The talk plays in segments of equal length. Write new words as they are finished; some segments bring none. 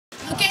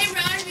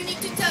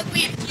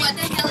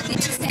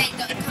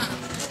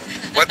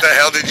the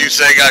hell did you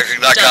say?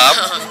 .com?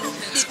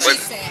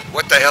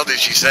 What the hell did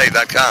she say?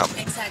 .com.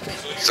 Exactly.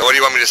 So what do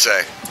you want me to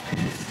say?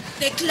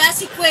 The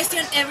classic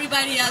question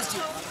everybody asks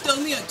you. Tell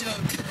me a joke.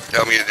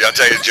 I'll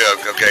tell you a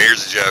joke. Okay,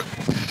 here's a joke.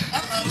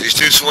 These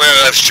two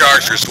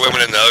sharks are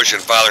swimming in the ocean,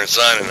 father and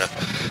son, and the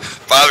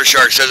father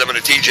shark says, "I'm going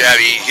to teach you how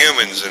to eat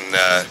humans." And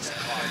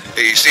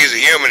he sees a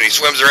human, he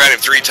swims around him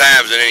 3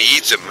 times, and then he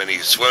eats him, and he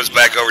swims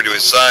back over to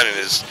his son, and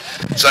his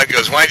son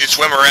goes, "Why'd you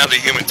swim around the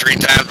human 3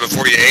 times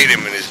before you ate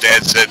him?" And his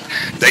dad said,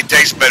 "They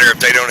taste better if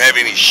they don't have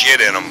any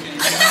shit in them."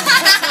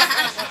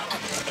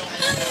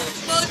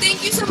 Well,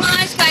 thank you so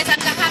much, guys. I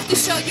have to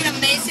show you an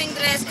amazing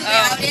dress to the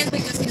audience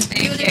because it's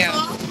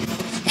beautiful.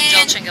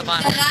 And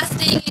the last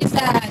thing is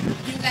that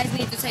you guys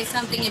need to say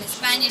something in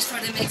Spanish for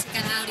the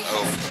Mexican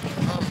audience.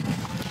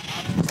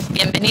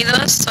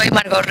 Bienvenidos, soy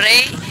Margot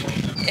Rey.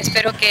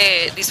 Espero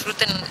que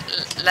disfruten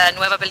la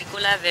nueva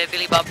película de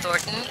Billy Bob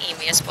Thornton y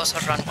mi esposo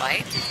Ron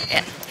White.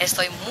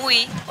 Estoy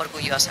muy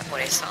orgullosa por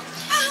eso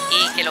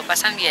y que lo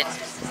pasan bien.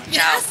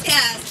 Chao.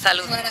 Gracias.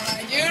 Salud. What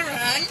about you,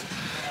 Ron?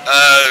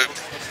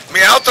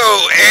 Mi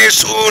auto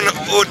es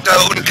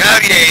un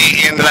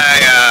calle en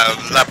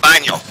la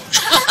baño.